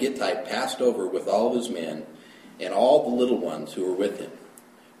Ittai the Gittite passed over with all of his men and all the little ones who were with him.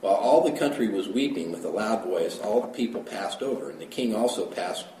 While all the country was weeping with a loud voice, all the people passed over, and the king also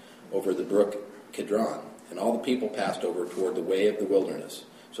passed over the brook Kidron, and all the people passed over toward the way of the wilderness.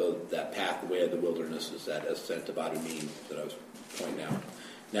 So that path, the way of the wilderness, is that ascent of Adumim that I was pointing out.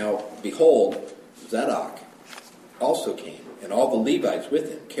 Now, behold, Zadok also came, and all the Levites with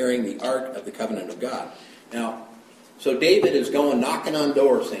him, carrying the ark of the covenant of God. Now, so David is going knocking on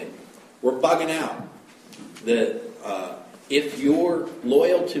doors saying, we're bugging out. If you're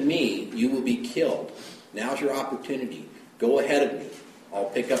loyal to me, you will be killed. Now's your opportunity. Go ahead of me. I'll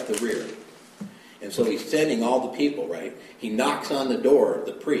pick up the rear. And so he's sending all the people, right? He knocks on the door of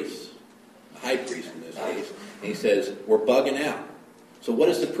the priest, the high priest in this case, and he says, we're bugging out. So what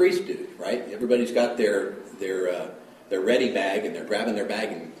does the priest do, right? Everybody's got their ready bag, and they're grabbing their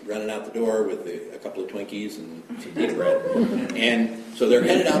bag and running out the door with a couple of Twinkies and some pita bread. And so they're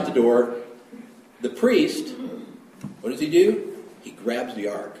headed out the door. The priest, what does he do? He grabs the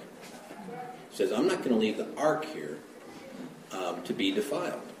ark. He says, I'm not going to leave the ark here to be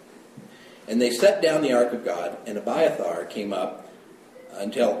defiled. And they set down the ark of God, and Abiathar came up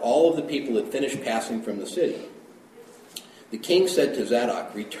until all of the people had finished passing from the city. The king said to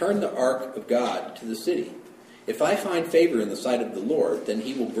Zadok, return the ark of God to the city. If I find favor in the sight of the Lord, then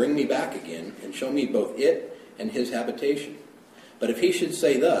he will bring me back again and show me both it and his habitation. But if he should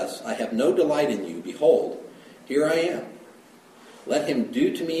say thus, I have no delight in you, behold, here I am. Let him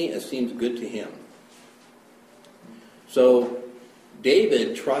do to me as seems good to him. So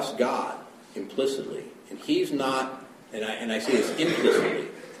David trusts God implicitly, and he's not, and I say this implicitly,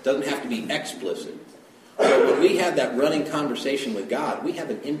 it doesn't have to be explicit. So when we have that running conversation with God, we have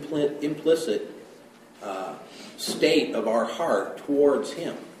an implicit state of our heart towards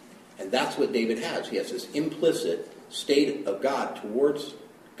him. And that's what David has. He has this implicit state of God towards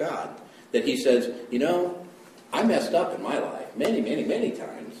God, that he says, I messed up in my life many, many, many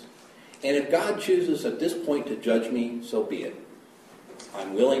times. And if God chooses at this point to judge me, so be it.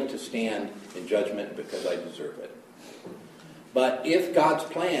 I'm willing to stand in judgment because I deserve it. But if God's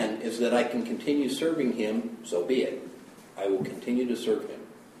plan is that I can continue serving him, so be it. I will continue to serve him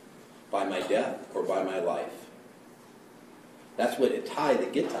by my death or by my life. That's what Ittai the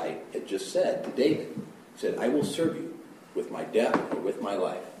Gittite had just said to David. He said, I will serve you with my death or with my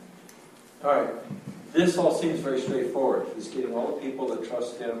life. All right. This all seems very straightforward. He's getting all the people that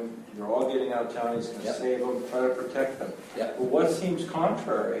trust him. They're all getting out of town. He's going to save them, try to protect them. Yep. But what seems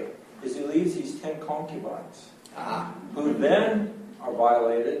contrary is he leaves these 10 concubines who then are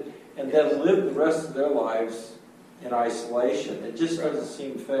violated and then live the rest of their lives in isolation. It just doesn't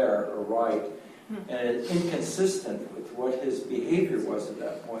seem fair or right. And it's inconsistent with what his behavior was at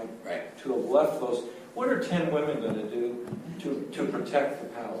that point. Right. To have left those. What are 10 women going to do to protect the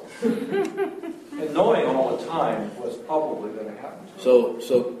palace? And knowing all the time what's probably going to happen to him.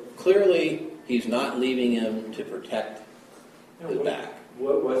 So clearly he's not leaving him to protect his back.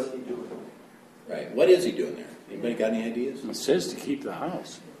 What was he doing? Right. What is he doing there? Anybody got any ideas? It says to keep the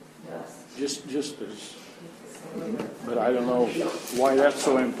house. Just as, but I don't know why that's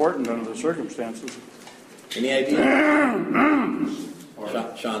so important under the circumstances. Any idea?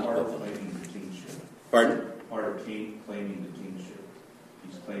 Sean. Part of claiming the kingship. Pardon? Part of claiming the kingship.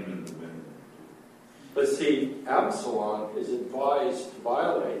 He's claiming the women. But see, Absalom is advised to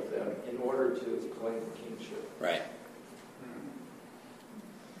violate them in order to claim the kingship. Right.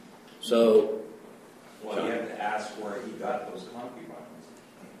 So, Well, you have to ask where he got those concubines.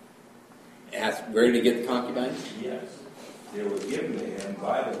 ask, where did he get the concubines? Yes. They were given to him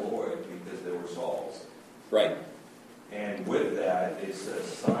by the Lord because they were Saul's. Right. And with that, it's a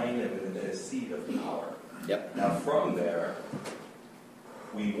sign of a seat of power. Yep. Now, from there,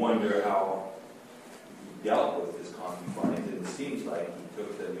 we wonder how he dealt with his concubines, and it seems like he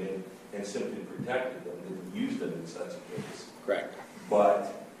took them in and simply protected them, didn't use them in such a case. Correct.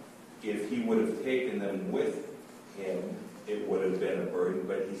 But if he would have taken them with him, it would have been a burden,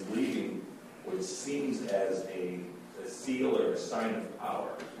 but he's leaving what seems as a seal or a sign of power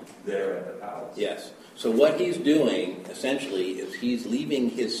there at the palace. Yes. So what he's doing, essentially, is he's leaving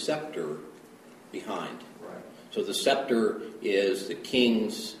his scepter behind. Right. So the scepter is the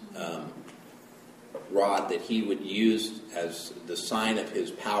king's rod that he would use as the sign of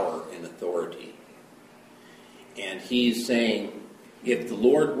his power and authority. And he's saying, if the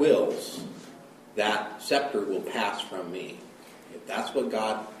Lord wills, that scepter will pass from me. If that's what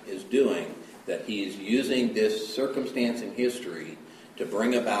God is doing, that he's using this circumstance in history to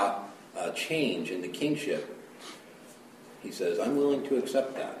bring about a change in the kingship, he says, I'm willing to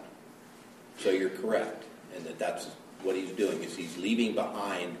accept that. So you're correct. And that's what he's doing, is he's leaving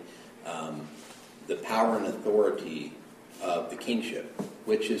behind the power and authority of the kingship.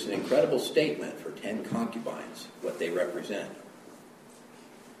 which is an incredible statement for 10 concubines, what they represent.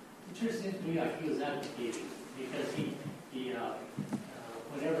 It sure seems to me like he was advocating, because he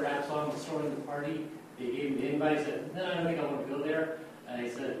whenever Absalom was throwing the party, they gave him the invite. He said, "No, I don't think I want to go there." And he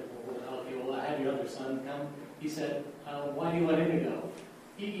said, "Okay, well, I have your other son come." He said, "Why do you want him to go?"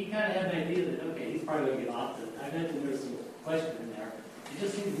 He kind of had an idea that, okay, he's probably going to get off. I imagine there's some question in there. It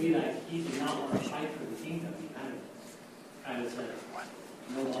just seems to me like he did not want to fight for the kingdom. He kind of said,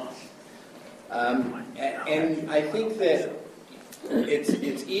 "No loss." And I think that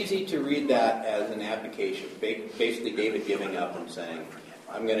it's easy to read that as an abdication. Basically, David giving up and saying,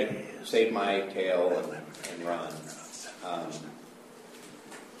 "I'm going to save my tail and run."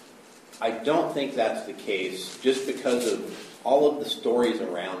 I don't think that's the case, just because of all of the stories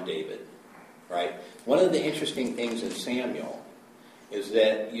around David, right? One of the interesting things in Samuel is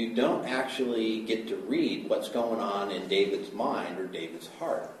that you don't actually get to read what's going on in David's mind or David's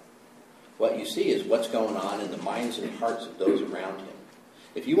heart. What you see is what's going on in the minds and hearts of those around him.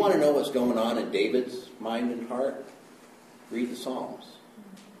 If you want to know what's going on in David's mind and heart, read the Psalms.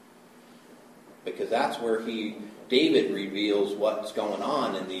 Because that's where David reveals what's going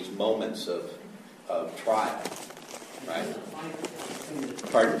on in these moments of trial. Right?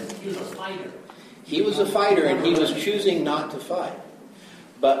 Pardon? He was a fighter. He was a fighter, and he was choosing not to fight.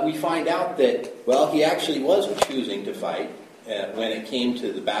 But we find out that, well, he actually was choosing to fight when it came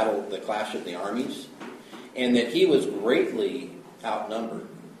to the battle, the clash of the armies, and that he was greatly outnumbered,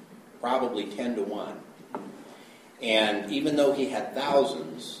 probably 10-1. And even though he had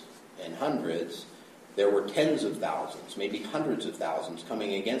thousands and hundreds, there were tens of thousands, maybe hundreds of thousands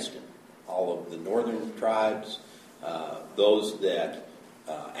coming against him. All of the northern tribes, those that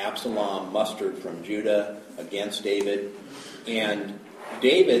Absalom mustered from Judah against David. And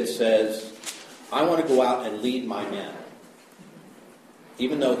David says, "I want to go out and lead my men."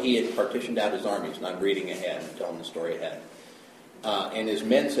 Even though he had partitioned out his armies, and I'm reading ahead, I'm telling the story ahead. And his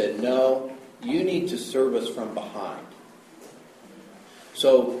men said, "No, you need to serve us from behind."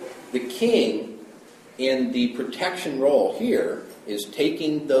 So the king, in the protection role here, is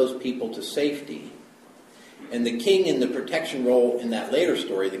taking those people to safety. And the king in the protection role in that later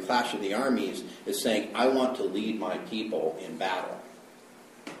story, the Clash of the Armies, is saying, "I want to lead my people in battle.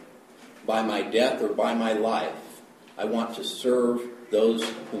 By my death or by my life, I want to serve those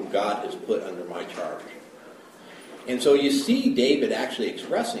whom God has put under my charge." And so you see David actually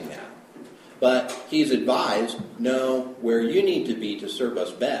expressing that. But he's advised, no, where you need to be to serve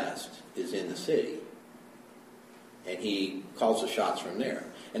us best is in the city. And he calls the shots from there.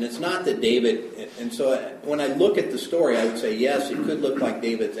 And it's not that David, and so when I look at the story, I would say, yes, it could look like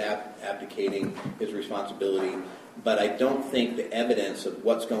David's abdicating his responsibility, but I don't think the evidence of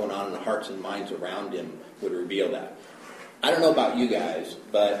what's going on in the hearts and minds around him would reveal that. I don't know about you guys,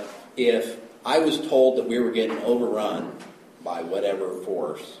 but if I was told that we were getting overrun by whatever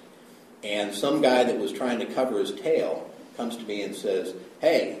force, and some guy that was trying to cover his tail comes to me and says,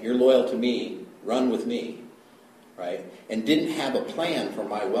 "Hey, you're loyal to me, run with me," right? And didn't have a plan for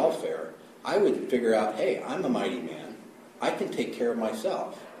my welfare, I would figure out, hey, I'm a mighty man. I can take care of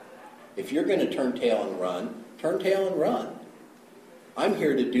myself. If you're going to turn tail and run, turn tail and run. I'm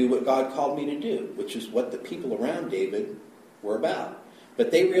here to do what God called me to do, which is what the people around David were about.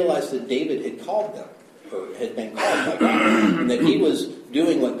 But they realized that David had called them, or had been called by God, and that he was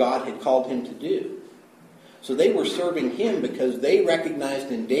doing what God had called him to do. So they were serving him because they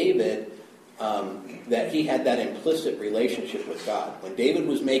recognized in David that he had that implicit relationship with God. When David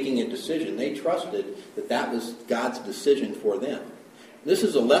was making a decision, they trusted that that was God's decision for them. This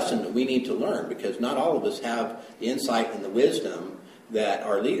is a lesson that we need to learn, because not all of us have the insight and the wisdom that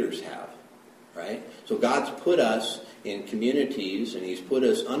our leaders have, right? So God's put us in communities, and he's put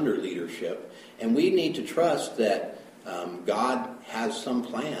us under leadership, and we need to trust that God has some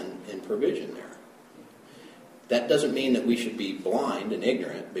plan and provision there. That doesn't mean that we should be blind and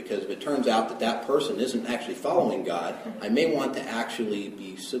ignorant, because if it turns out that that person isn't actually following God, I may want to actually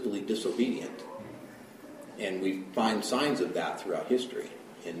be civilly disobedient. And we find signs of that throughout history.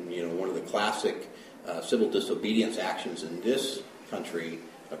 And, one of the classic civil disobedience actions in this country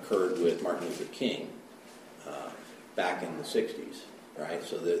occurred with Martin Luther King back in the 60s, right?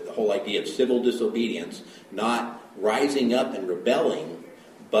 So the whole idea of civil disobedience, not rising up and rebelling,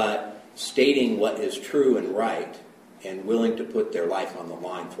 but stating what is true and right and willing to put their life on the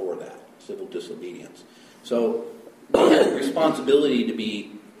line for that. Civil disobedience. So we have a responsibility to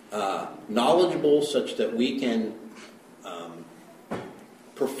be knowledgeable such that we can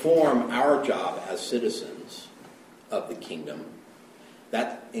perform our job as citizens of the kingdom.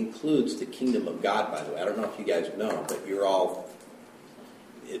 That includes the kingdom of God, by the way. I don't know if you guys know, but you're all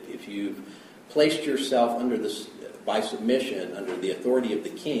if you've placed yourself under this by submission under the authority of the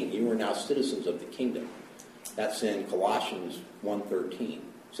king, you are now citizens of the kingdom. That's in Colossians 1:13. It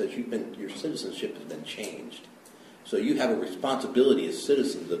says your citizenship has been changed. So you have a responsibility as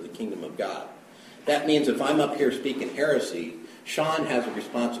citizens of the kingdom of God. That means if I'm up here speaking heresy, Sean has a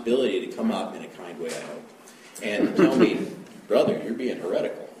responsibility to come up in a kind way, I hope, and tell me, brother, you're being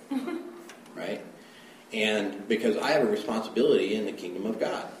heretical, right? And because I have a responsibility in the kingdom of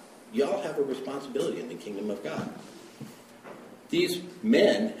God. Y'all have a responsibility in the kingdom of God. These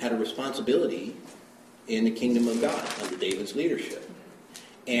men had a responsibility in the kingdom of God under David's leadership.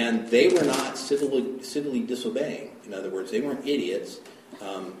 And they were not civilly disobeying. In other words, they weren't idiots.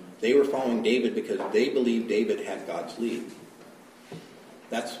 They were following David because they believed David had God's lead.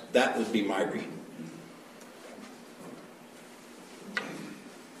 That would be my read.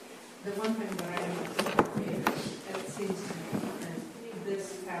 The one thing that I know, it seems to me, in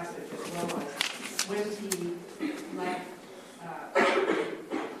this passage as well as when he left,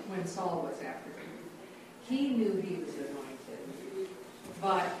 when Saul was after him, he knew he was anointed,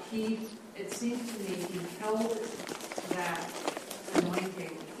 but it seems to me, he held that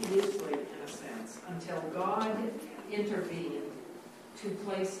anointing loosely in a sense until God intervened to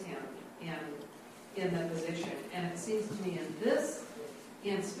place him in the position. And it seems to me in this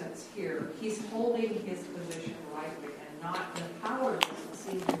instance here, he's holding his position lightly and not, the power doesn't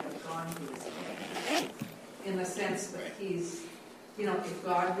seem to have gone to his head. In the sense that he's, if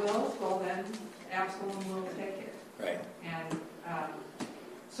God wills, well then Absalom will take it. Right. And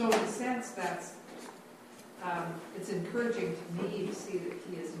so in a sense that's, it's encouraging to me to see that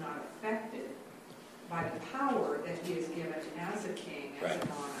he is not affected by the power that he is given as a king, as a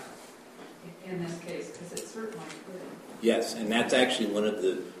monarch, in this case, because it certainly could. Yes, and that's actually one of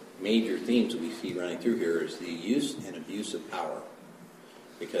the major themes that we see running through here is the use and abuse of power.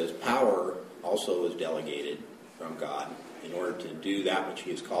 Because power also is delegated from God in order to do that which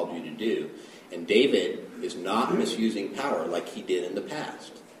he has called you to do. And David is not misusing power like he did in the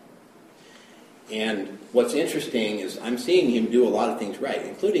past. And what's interesting is I'm seeing him do a lot of things right,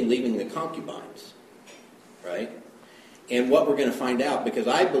 including leaving the concubines, right? And what we're going to find out, because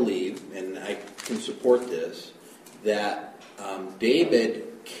I believe, and I can support this, that David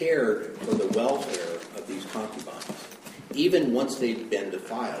cared for the welfare of these concubines, even once they'd been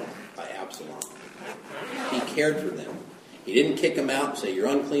defiled by Absalom. He cared for them. He didn't kick them out and say, "You're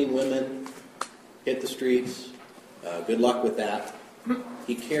unclean women, hit the streets, good luck with that."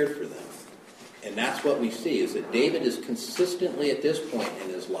 He cared for them. And that's what we see, is that David is consistently at this point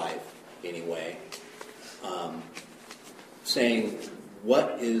in his life, anyway, saying,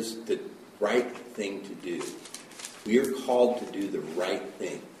 what is the right thing to do? We are called to do the right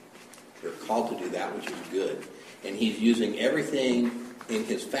thing. We're called to do that which is good. And he's using everything in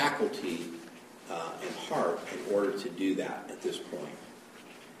his faculty and heart in order to do that at this point,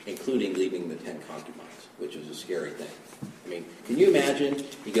 including leaving the 10 concubines, which is a scary thing. I mean, can you imagine?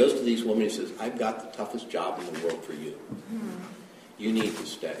 He goes to these women and says, "I've got the toughest job in the world for you. You need to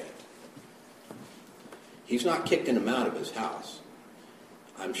stay." He's not kicking them out of his house.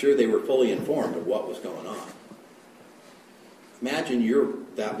 I'm sure they were fully informed of what was going on. Imagine you're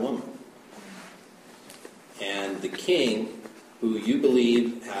that woman. And the king, who you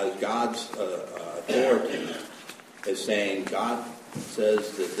believe has God's authority, is saying, God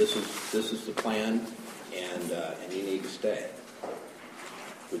says that this is the plan, and you need to stay.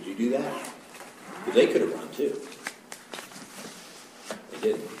 Would you do that? Because they could have run too. They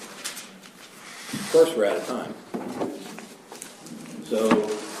didn't. Of course, we're out of time. So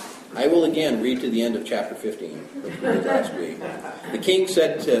I will again read to the end of chapter 15, which we read last week. The king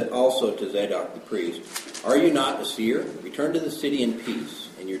said also to Zadok the priest, "Are you not a seer? Return to the city in peace,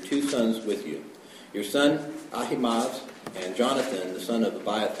 and your 2 sons with you, your son Ahimaaz and Jonathan, the son of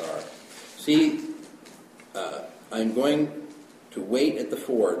Abiathar. See, I'm going to wait at the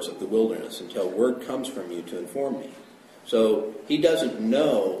fords of the wilderness until word comes from you to inform me." So he doesn't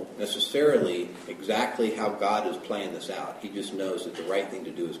know necessarily exactly how God is playing this out. He just knows that the right thing to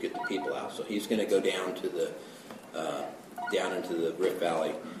do is get the people out. So he's going to go down to down into the Rift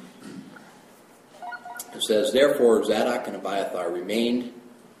Valley. It says, "Therefore Zadok and Abiathar returned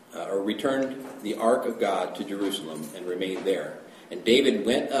the ark of God to Jerusalem and remained there. And David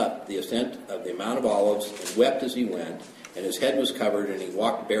went up the ascent of the Mount of Olives and wept as he went, and his head was covered, and he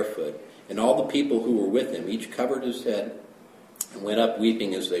walked barefoot. And all the people who were with him each covered his head and went up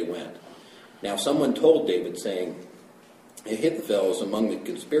weeping as they went. Now someone told David, saying, Ahithophel is among the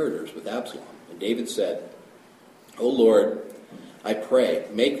conspirators with Absalom. And David said, O Lord, I pray,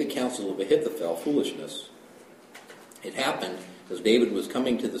 make the counsel of Ahithophel foolishness. It happened as David was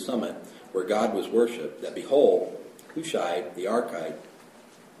coming to the summit where God was worshipped, that behold, Hushai the Archite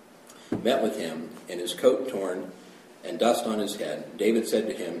met with him, and his coat torn and dust on his head. David said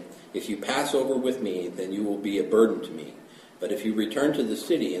to him, if you pass over with me, then you will be a burden to me. But if you return to the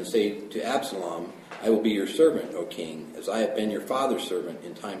city and say to Absalom, I will be your servant, O king, as I have been your father's servant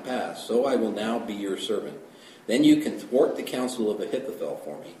in time past, so I will now be your servant. Then you can thwart the counsel of Ahithophel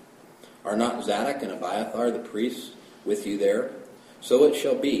for me. Are not Zadok and Abiathar the priests with you there? So it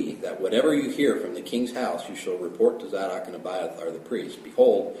shall be that whatever you hear from the king's house, you shall report to Zadok and Abiathar the priests.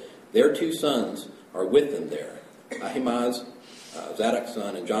 Behold, their 2 sons are with them there, Ahimaaz, Zadok's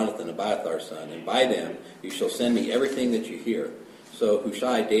son, and Jonathan, Abiathar's son, and by them you shall send me everything that you hear. So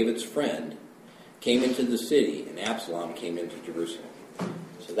Hushai, David's friend, came into the city, and Absalom came into Jerusalem.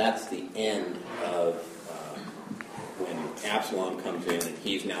 So that's the end of when Absalom comes in, and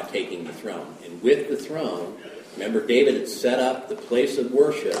he's now taking the throne. And with the throne, remember, David had set up the place of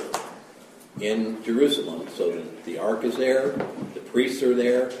worship in Jerusalem, so that the ark is there, the priests are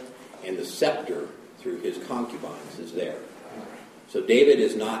there, and the scepter through his concubines is there. So David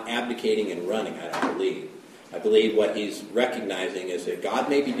is not abdicating and running, I don't believe. I believe what he's recognizing is that God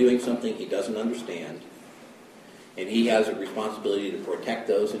may be doing something he doesn't understand, and he has a responsibility to protect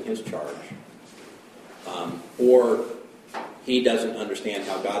those in his charge. Or he doesn't understand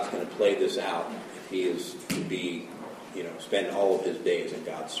how God's going to play this out if he is to be, spend all of his days in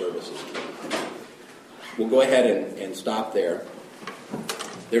God's service as king. We'll go ahead and stop there.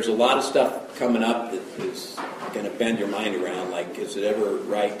 There's a lot of stuff coming up that is going to bend your mind around, like, is it ever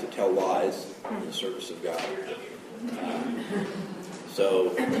right to tell lies in the service of God?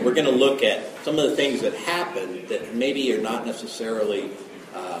 So we're going to look at some of the things that happen that maybe are not necessarily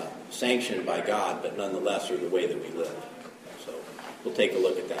sanctioned by God, but nonetheless are the way that we live. So we'll take a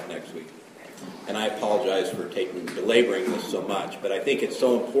look at that next week. And I apologize for belaboring this so much, but I think it's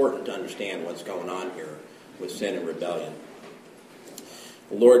so important to understand what's going on here with sin and rebellion.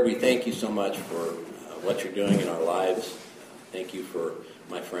 Lord, we thank you so much for what you're doing in our lives. Thank you for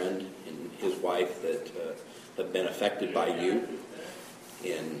my friend and his wife that have been affected by you.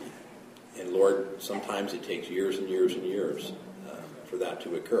 And Lord, sometimes it takes years and years and years for that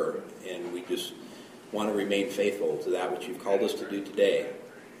to occur. And we just want to remain faithful to that which you've called us to do today,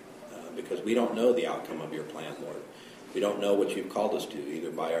 because we don't know the outcome of your plan, Lord. We don't know what you've called us to,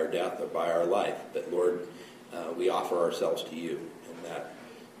 either by our death or by our life. But Lord, we offer ourselves to you, and that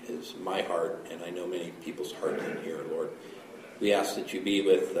is my heart, and I know many people's hearts in here, Lord. We ask that you be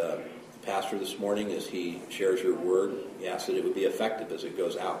with the pastor this morning as he shares your word. We ask that it would be effective as it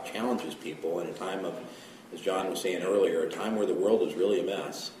goes out, challenges people in a time of, as John was saying earlier, a time where the world is really a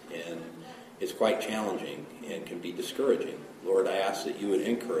mess, and it's quite challenging and can be discouraging. Lord, I ask that you would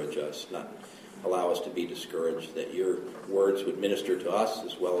encourage us, not allow us to be discouraged, that your words would minister to us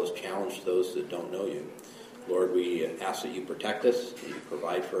as well as challenge those that don't know you. Lord, we ask that you protect us, that you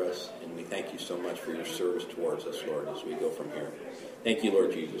provide for us, and we thank you so much for your service towards us, Lord, as we go from here. Thank you,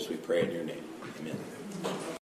 Lord Jesus. We pray in your name. Amen.